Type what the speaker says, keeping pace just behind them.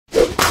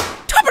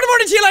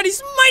morning to you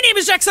laddies, my name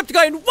is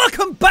Jacksepticeye and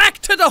welcome back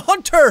to the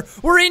Hunter.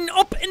 We're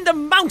up in the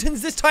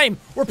mountains this time.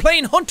 We're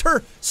playing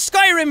Hunter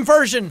Skyrim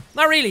version.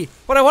 Not really,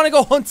 but I want to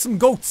go hunt some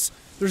goats.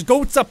 There's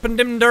goats up in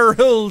them there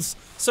hills.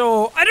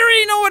 So, I don't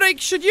really know what I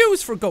should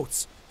use for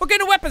goats. What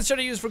kind of weapons should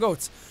I use for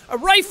goats? A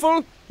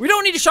rifle? We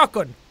don't need a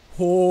shotgun.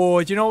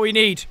 Oh, do you know what we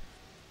need?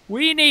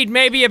 We need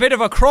maybe a bit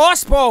of a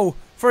crossbow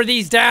for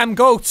these damn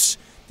goats.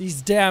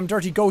 These damn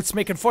dirty goats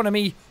making fun of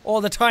me all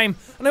the time.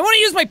 And I want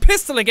to use my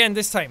pistol again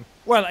this time.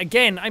 Well,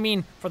 again, I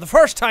mean, for the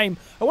first time.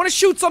 I want to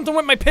shoot something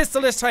with my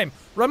pistol this time.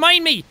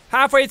 Remind me,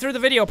 halfway through the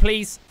video,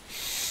 please.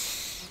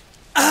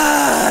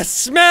 Ah,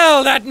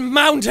 smell that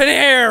mountain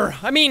air.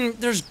 I mean,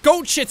 there's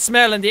goat shit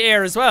smell in the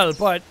air as well,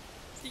 but,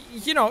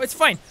 you know, it's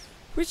fine.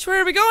 Which way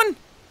are we going?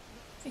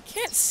 I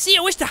can't see.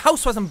 I wish the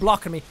house wasn't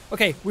blocking me.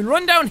 Okay, we'll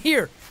run down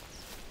here.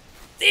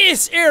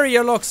 This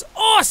area looks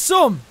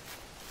awesome.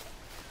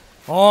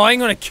 Oh, I'm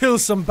gonna kill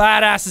some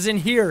badasses in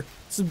here.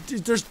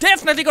 There's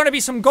definitely gonna be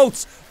some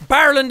goats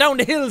barreling down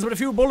the hills with a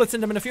few bullets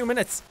in them in a few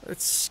minutes.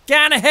 Let's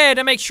scan ahead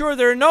and make sure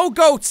there are no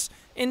goats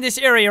in this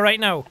area right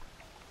now.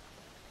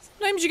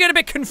 Sometimes you get a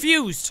bit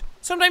confused.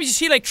 Sometimes you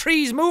see like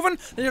trees moving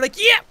and you're like,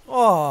 yeah!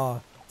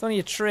 Oh, it's only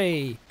a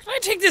tree. Can I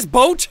take this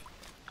boat?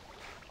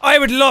 I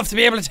would love to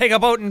be able to take a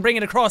boat and bring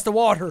it across the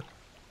water.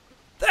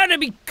 That'd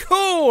be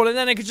cool, and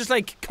then I could just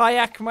like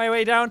kayak my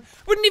way down.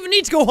 Wouldn't even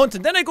need to go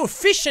hunting, then I'd go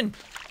fishing.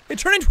 It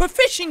turned into a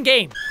fishing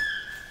game.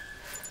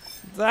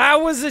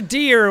 That was a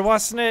deer,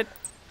 wasn't it?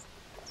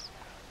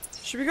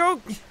 Should we go?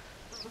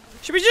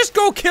 Should we just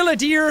go kill a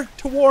deer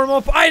to warm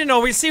up? I don't know,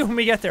 we'll see when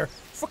we get there.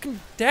 Fucking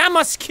damn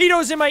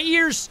mosquitoes in my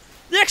ears.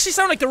 They actually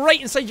sound like they're right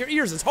inside your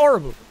ears, it's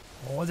horrible.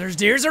 Oh, there's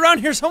deers around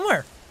here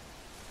somewhere.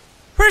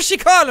 Where's she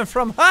calling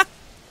from, huh?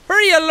 Where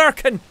are you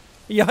lurking?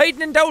 Are you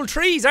hiding in the old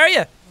trees, are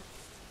you?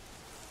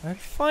 I'll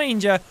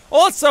find you.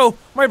 Also,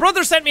 my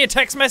brother sent me a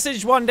text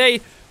message one day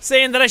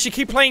saying that I should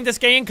keep playing this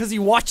game because he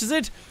watches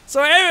it.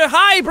 So,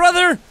 hi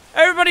brother!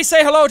 Everybody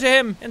say hello to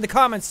him in the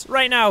comments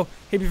right now.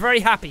 He'd be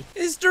very happy.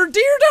 Is there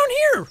deer down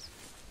here?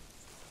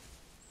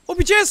 Oh,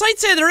 but yes, I'd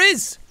say there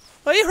is.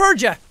 I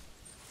heard ya.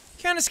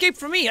 Can't escape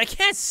from me. I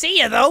can't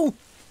see you though.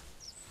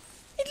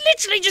 It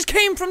literally just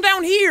came from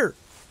down here.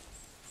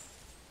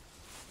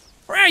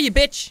 Where are you,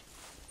 bitch?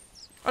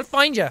 I'll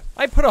find you.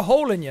 I put a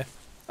hole in you.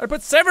 I'll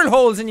put several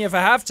holes in you if I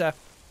have to.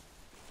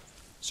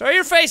 Show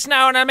your face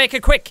now and I'll make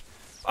it quick.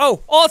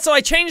 Oh, also I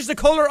changed the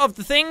color of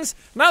the things.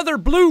 Now they're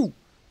blue.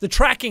 The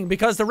tracking,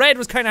 because the red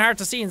was kind of hard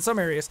to see in some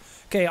areas.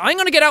 Okay, I'm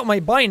gonna get out my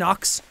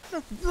binocs.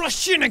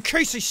 Rush in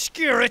case I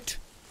scare it.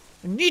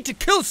 I need to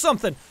kill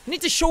something. I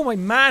need to show my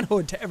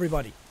manhood to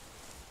everybody.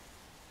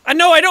 And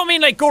no, I don't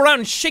mean like go around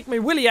and shake my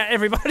willy at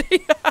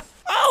everybody.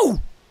 Oh!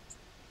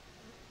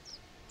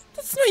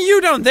 That's not you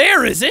down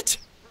there, is it?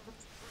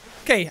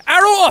 Okay,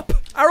 arrow up!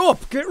 Arrow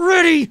up! Get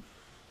ready!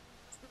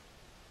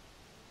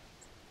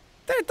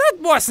 That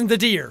wasn't the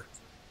deer.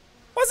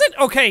 Was it?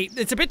 Okay,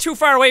 it's a bit too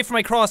far away from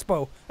my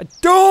crossbow. I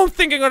don't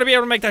think I'm going to be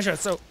able to make that shot,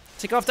 so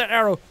take off that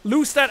arrow.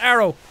 Loose that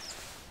arrow.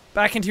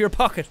 Back into your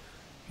pocket.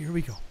 Here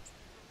we go.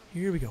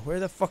 Here we go. Where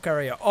the fuck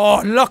are you?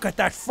 Oh, look at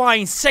that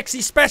fine,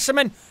 sexy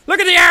specimen.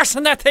 Look at the arse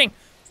on that thing.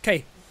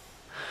 Okay.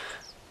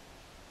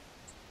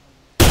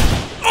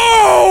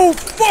 Oh,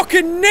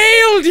 fucking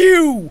nailed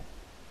you!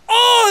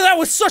 Oh, that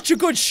was such a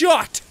good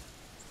shot!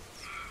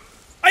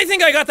 I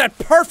think I got that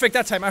perfect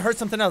that time. I heard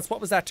something else. What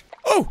was that?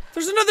 Oh,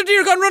 there's another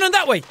deer gone running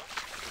that way.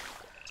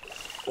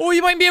 Oh,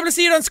 you might be able to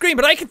see it on screen,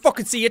 but I can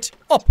fucking see it.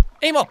 Up.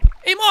 Aim up.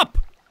 Aim up.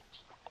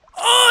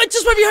 Oh, it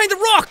just went behind the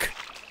rock.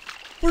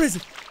 Where is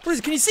it? Where is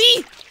it? Can you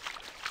see?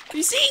 Can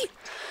you see?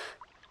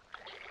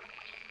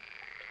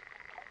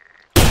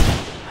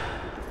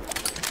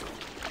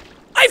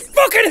 I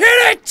fucking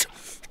hit it!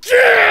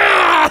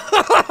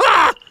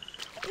 Yeah!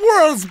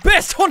 World's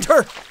best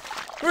hunter!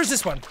 Where's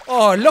this one?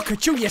 Oh, look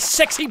at you, you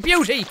sexy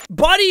beauty!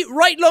 Body,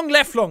 right lung,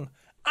 left lung.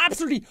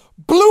 Absolutely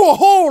blew a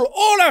hole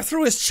all out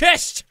through his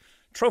chest!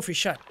 Trophy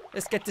shot.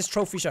 Let's get this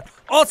trophy shot.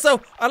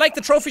 Also, I like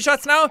the trophy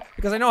shots now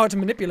because I know how to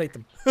manipulate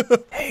them.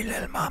 Hey,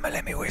 little mama,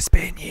 let me whisper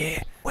in you.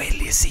 Wait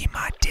till you see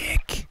my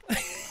dick.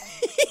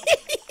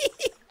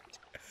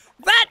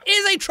 That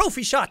is a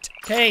trophy shot.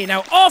 Okay,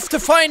 now off to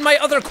find my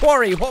other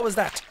quarry. What was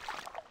that?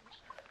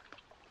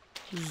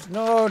 There's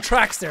no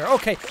tracks there.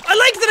 Okay. I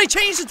like that I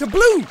changed it to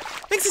blue.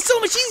 Makes it so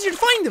much easier to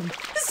find them.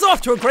 This is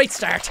off to a great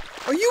start.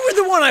 Oh, you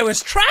were the one I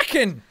was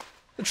tracking.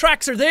 The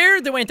tracks are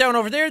there. They went down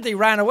over there. They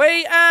ran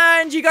away.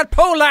 And you got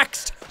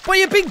poleaxed by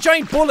a big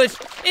giant bullet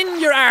in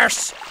your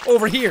arse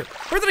over here.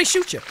 Where did I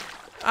shoot you?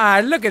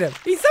 Ah, look at him.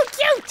 He's so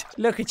cute.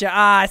 Look at you.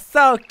 Ah,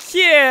 so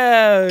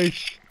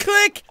cute.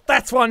 Click.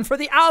 That's one for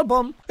the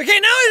album. Okay,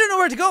 now I don't know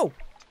where to go.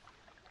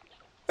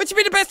 What should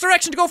be the best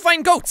direction to go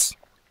find goats?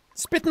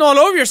 Spitting all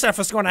over yourself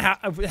is going to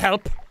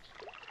help.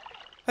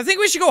 I think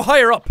we should go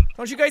higher up.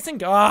 Don't you guys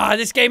think? Ah,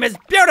 this game is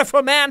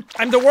beautiful, man.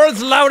 I'm the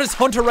world's loudest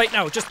hunter right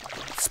now. Just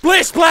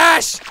splish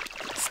splash!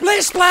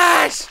 Splish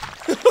splash!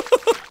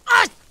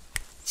 Ah,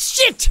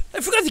 shit! I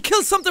forgot to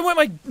kill something with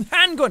my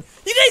handgun.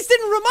 You guys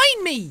didn't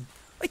remind me.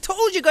 I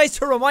told you guys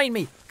to remind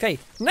me. Okay,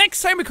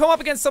 next time we come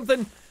up against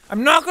something,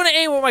 I'm not gonna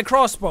aim with my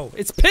crossbow.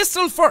 It's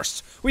pistol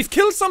first. We've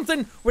killed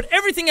something with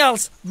everything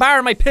else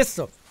bar my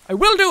pistol. I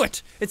will do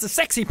it. It's a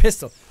sexy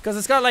pistol because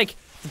it's got like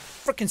the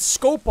freaking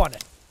scope on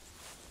it.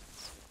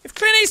 If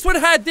Clint Eastwood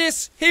had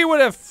this, he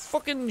would have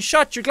fucking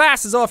shot your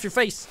glasses off your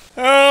face.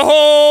 A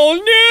whole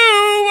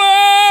new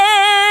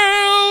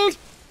world!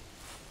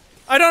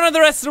 I don't know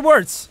the rest of the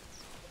words.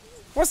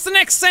 What's the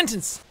next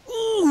sentence?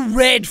 Ooh,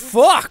 Red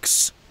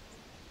Fox!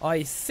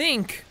 I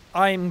think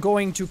I'm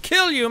going to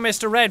kill you,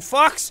 Mr. Red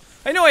Fox.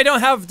 I know I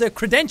don't have the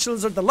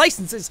credentials or the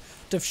licenses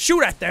to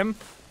shoot at them,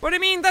 but I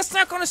mean, that's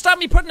not gonna stop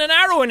me putting an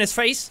arrow in his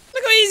face.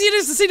 Look how easy it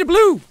is to see the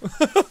blue.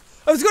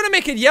 I was gonna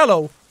make it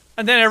yellow,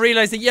 and then I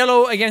realized that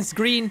yellow against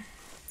green.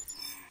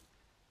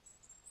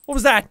 What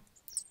was that?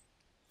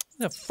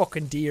 A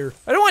fucking deer.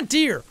 I don't want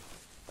deer.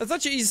 I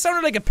thought you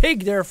sounded like a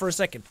pig there for a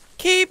second.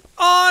 Keep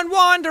on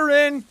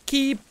wandering,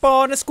 keep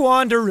on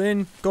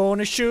a-squandering.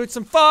 Gonna shoot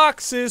some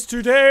foxes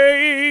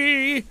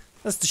today.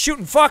 That's the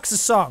Shooting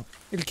Foxes song.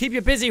 It'll keep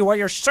you busy while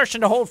you're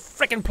searching the whole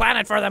frickin'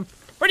 planet for them.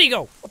 Where do you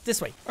go? Up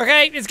this way.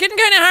 Okay, it's getting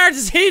kinda hard to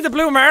see the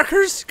blue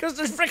markers, because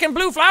there's frickin'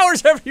 blue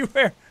flowers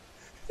everywhere.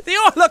 They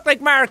all look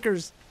like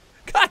markers.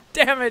 God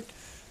damn it.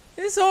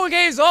 This whole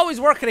game's always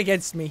working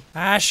against me.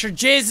 Ah, sure,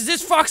 Jesus,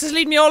 this fox is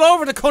leading me all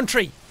over the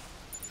country.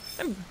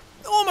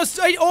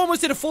 I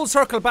almost did a full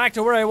circle back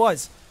to where I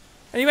was.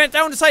 And he went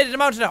down the side of the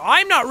mountain now.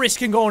 I'm not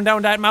risking going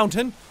down that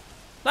mountain.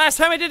 Last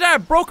time I did that, I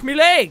broke my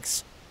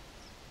legs.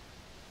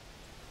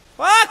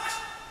 Fox!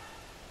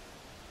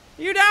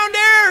 You down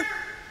there?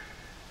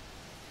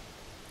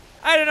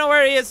 I don't know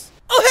where he is.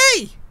 Oh,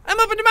 hey! I'm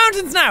up in the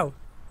mountains now.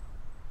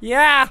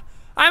 Yeah,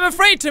 I'm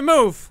afraid to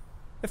move.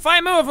 If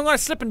I move, I'm gonna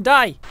slip and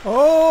die.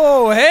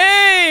 Oh,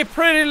 hey,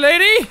 pretty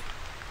lady.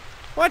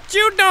 What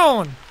you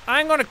doing?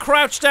 I'm gonna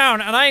crouch down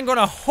and I'm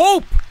gonna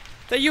hope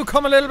that you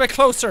come a little bit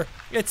closer.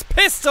 It's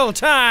pistol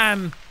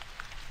time.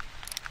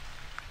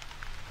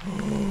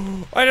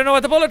 I don't know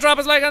what the bullet drop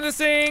is like on this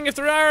thing. If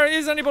there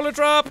is any bullet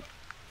drop.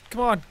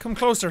 Come on, come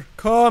closer.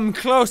 Come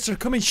closer.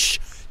 Come in. Shh.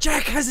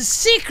 Jack has a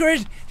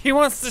secret he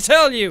wants to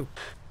tell you.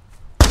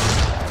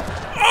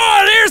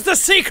 Oh, there's the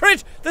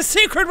secret. The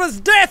secret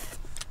was death.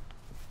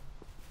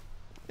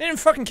 They didn't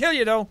fucking kill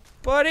you though.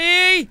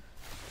 Buddy!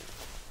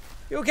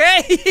 You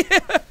okay?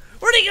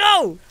 Where'd he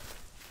go?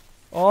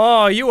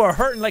 Oh, you are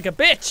hurting like a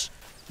bitch.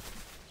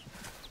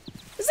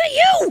 Is that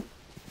you?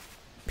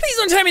 Please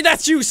don't tell me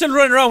that's you still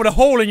running around with a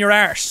hole in your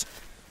arse.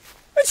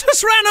 It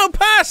just ran out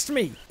past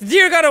me. The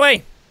deer got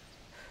away.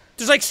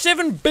 There's like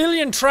 7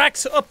 billion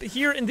tracks up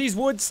here in these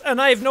woods, and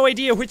I have no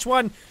idea which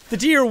one the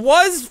deer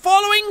was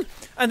following,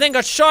 and then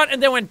got shot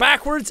and then went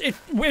backwards. It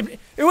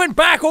went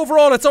back over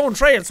all its own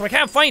trail, so I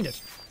can't find it.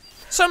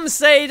 Some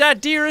say that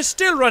deer is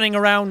still running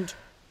around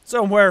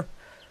somewhere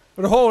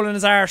with a hole in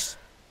his arse.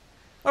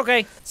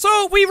 Okay,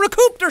 so we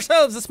recouped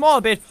ourselves a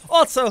small bit.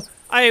 Also,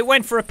 I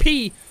went for a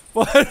pee,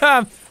 but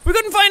we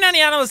couldn't find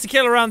any animals to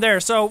kill around there,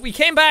 so we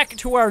came back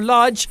to our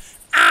lodge,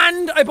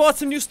 and I bought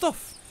some new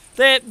stuff.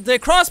 The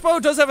crossbow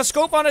does have a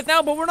scope on it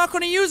now, but we're not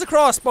going to use a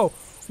crossbow.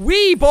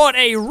 We bought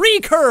a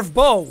recurve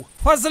bow.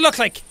 What does it look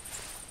like?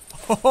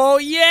 Oh,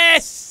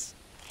 yes!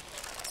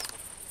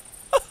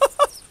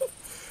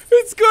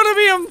 It's gonna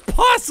be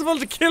impossible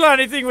to kill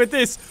anything with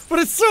this, but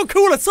it's so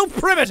cool, it's so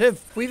primitive.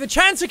 We have a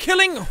chance of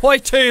killing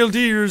white-tailed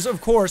deers,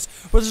 of course,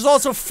 but there's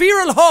also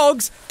feral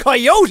hogs,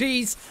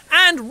 coyotes,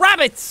 and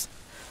rabbits.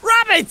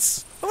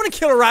 Rabbits! I want to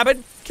kill a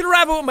rabbit. Kill a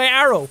rabbit with my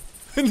arrow.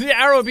 And the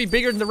arrow would be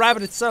bigger than the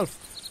rabbit itself.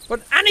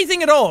 But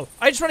anything at all.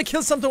 I just want to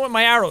kill something with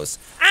my arrows.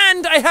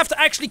 And I have to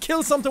actually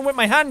kill something with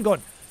my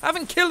handgun. I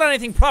haven't killed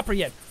anything proper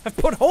yet. I've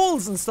put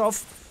holes and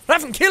stuff, but I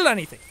haven't killed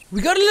anything.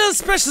 We got a little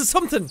special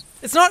something.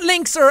 It's not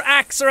lynx or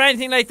axe or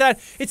anything like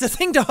that. It's a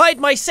thing to hide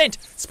my scent.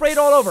 Spray it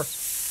all over.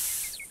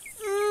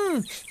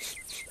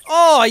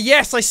 Oh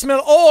yes, I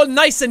smell all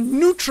nice and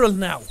neutral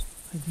now.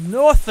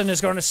 Nothing is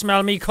going to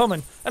smell me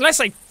coming. Unless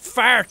I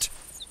fart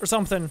or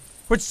something.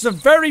 Which is a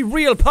very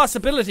real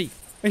possibility.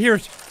 I hear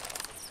it.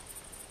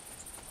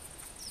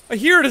 I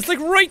hear it, it's like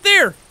right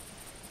there.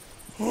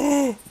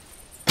 Oh,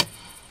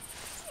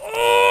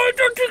 I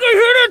don't think I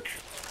hit it.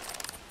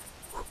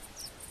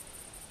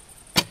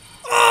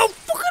 Oh,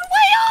 fucking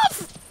way off!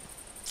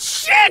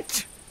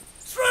 Shit!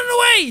 It's running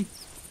away!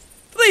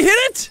 Did I hit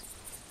it?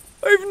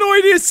 I have no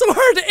idea, it's so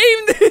hard to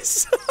aim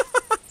this!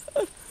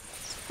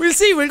 We'll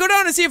see, we'll go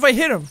down and see if I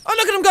hit him. Oh,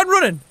 look at him gone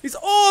running! He's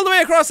all the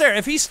way across there.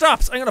 If he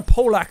stops, I'm gonna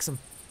poleaxe him.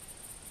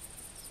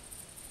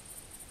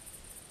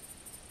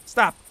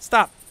 Stop,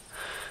 stop.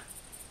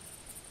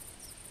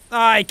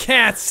 I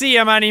can't see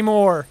him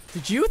anymore.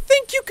 Did you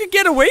think you could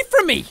get away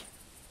from me?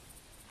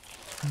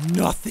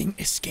 Nothing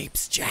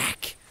escapes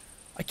Jack.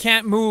 I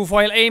can't move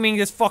while aiming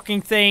this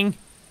fucking thing.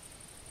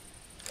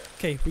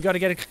 Okay, we gotta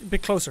get a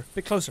bit closer,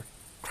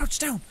 Crouch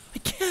down. I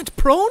can't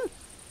prone?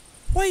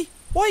 Why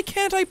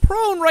can't I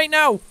prone right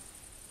now?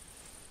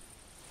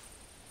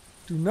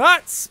 Do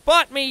not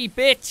spot me,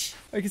 bitch.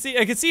 I can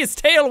see its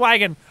tail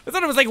wagging. I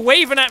thought it was like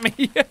waving at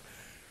me.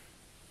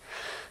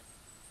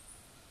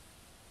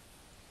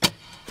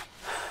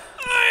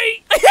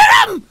 I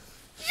hit him!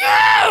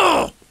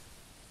 Yeah!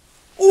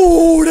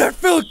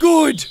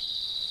 good.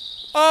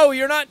 Oh,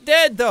 you're not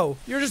dead though.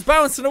 You're just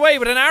bouncing away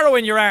with an arrow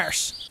in your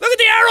arse. Look at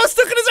the arrow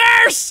stuck in his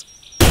arse!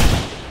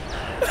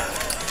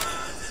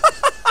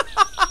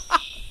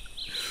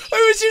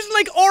 I was using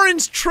like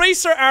orange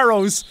tracer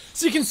arrows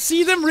so you can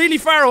see them really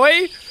far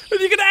away and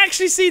you can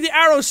actually see the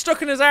arrow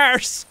stuck in his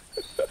arse.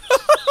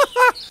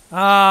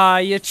 Ah,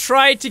 you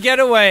tried to get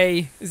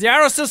away. Is the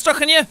arrow still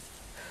stuck in you?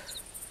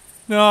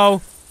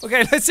 No.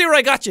 Okay, let's see where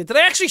I got you. Did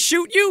I actually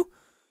shoot you?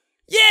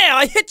 Yeah,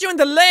 I hit you in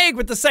the leg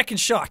with the second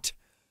shot.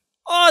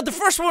 Oh, the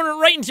first one went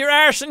right into your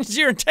arse and into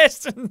your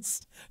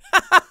intestines.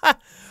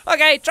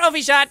 Okay,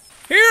 trophy shot.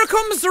 Here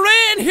comes the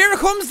rain, here it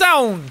comes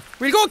down.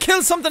 We'll go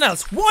kill something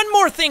else. One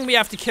more thing we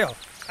have to kill.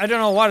 I don't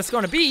know what it's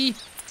gonna be,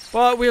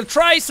 but we'll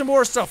try some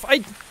more stuff.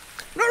 I'm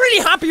not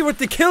really happy with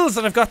the kills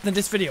that I've gotten in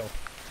this video.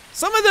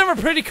 Some of them are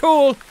pretty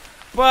cool,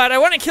 but I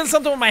want to kill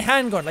something with my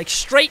handgun, like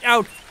straight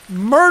out,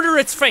 murder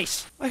its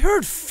face. I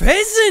heard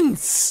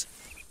pheasants.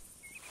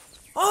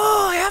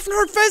 Oh, I haven't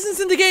heard pheasants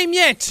in the game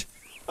yet.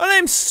 And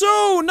I'm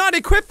so not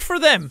equipped for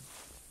them.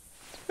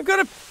 I've got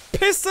a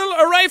pistol,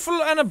 a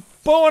rifle, and a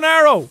bow and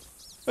arrow.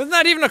 It's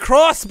not even a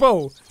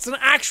crossbow. It's an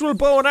actual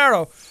bow and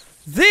arrow.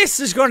 This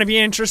is going to be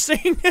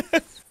interesting.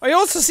 I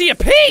also see a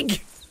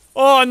pig.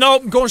 Oh no,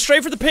 I'm going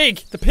straight for the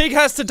pig. The pig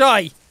has to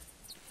die.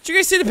 Did you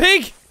guys see the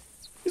pig?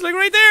 He's like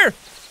right there.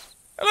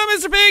 Hello,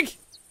 Mr. Pig.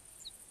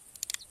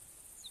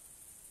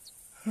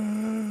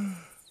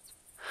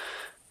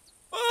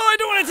 Oh, I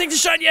don't want to take the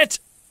shot yet.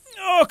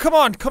 Oh, come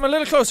on. Come a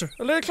little closer.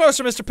 A little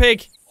closer, Mr.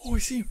 Pig. Oh, I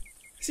see him.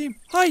 I see him.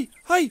 Hi.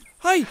 Hi.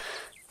 Hi.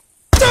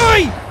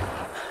 Die!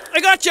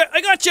 I got you.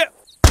 I got you.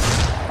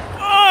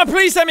 Oh,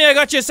 please tell me I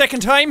got you a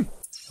second time.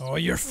 Oh,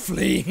 you're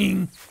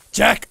fleeing.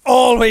 Jack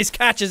always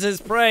catches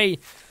his prey.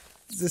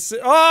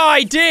 Oh,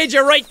 I did.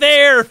 You're right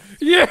there.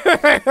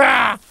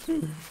 Yeah.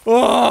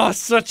 Oh,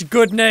 such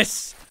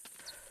goodness.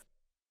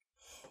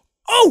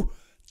 Oh,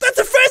 that's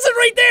a pheasant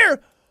right there.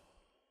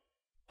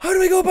 How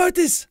do I go about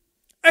this?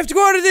 I have to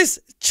go out of this,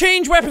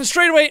 change weapon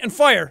straight away, and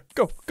fire.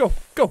 Go, go,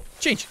 go.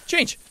 Change,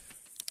 change.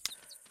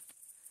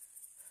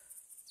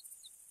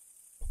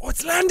 Oh,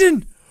 it's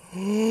landing.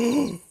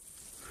 I'm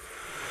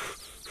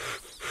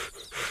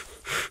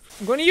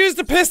going to use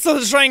the pistol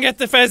to try and get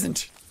the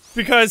pheasant,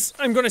 because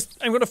I'm gonna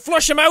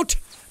flush him out,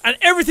 and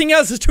everything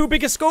else is too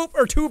big a scope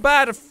or too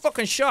bad a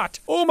fucking shot.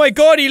 Oh my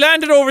god, he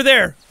landed over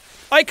there.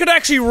 I could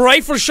actually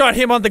rifle shot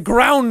him on the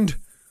ground.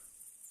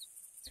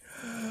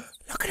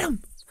 Look at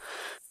him.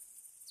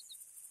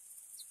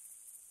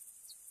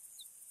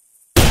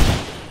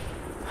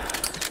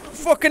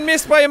 Fucking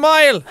missed by a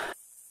mile.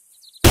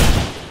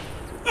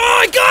 Oh,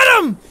 I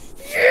got him!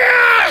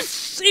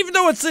 Yes! Even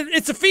though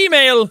it's a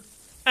female,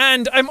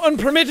 and I'm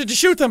unpermitted to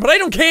shoot them, but I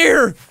don't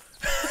care.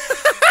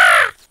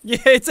 Yeah,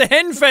 it's a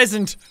hen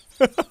pheasant.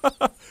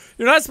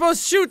 You're not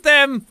supposed to shoot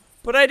them,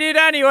 but I did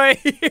anyway.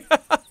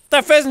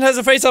 That pheasant has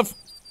a face of,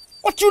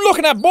 what you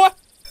looking at, boy?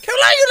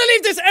 I'm gonna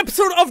leave this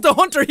episode of The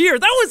Hunter here.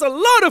 That was a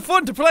lot of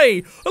fun to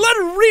play. A lot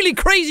of really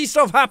crazy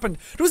stuff happened.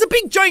 There was a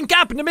big giant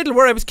gap in the middle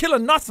where I was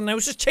killing nothing. I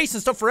was just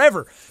chasing stuff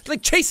forever.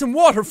 Like chasing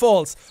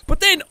waterfalls. But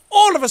then,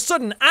 all of a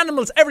sudden,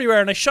 animals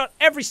everywhere, and I shot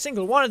every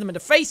single one of them in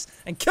the face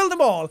and killed them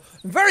all.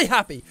 I'm very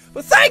happy.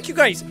 But thank you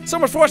guys so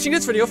much for watching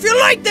this video. If you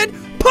liked it,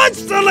 punch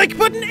the like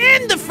button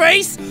in the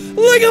face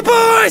like a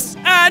boss.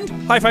 And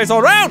high fives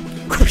all around.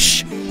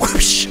 Whoosh,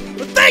 whoosh.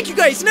 But thank you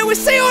guys. Now we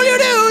say all your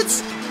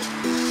dudes.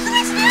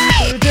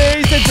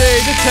 Today's the day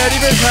the teddy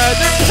bears had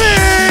their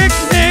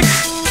picnic!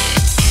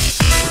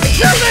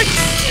 Picnic!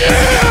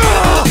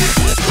 Yeah!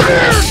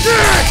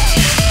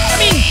 I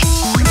mean,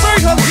 I'm sorry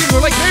to all the people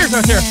who like bears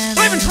out there.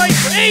 I haven't tried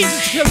for ages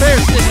to kill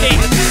bears in this game.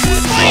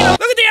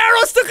 Look at the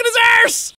arrow stuck in his arse!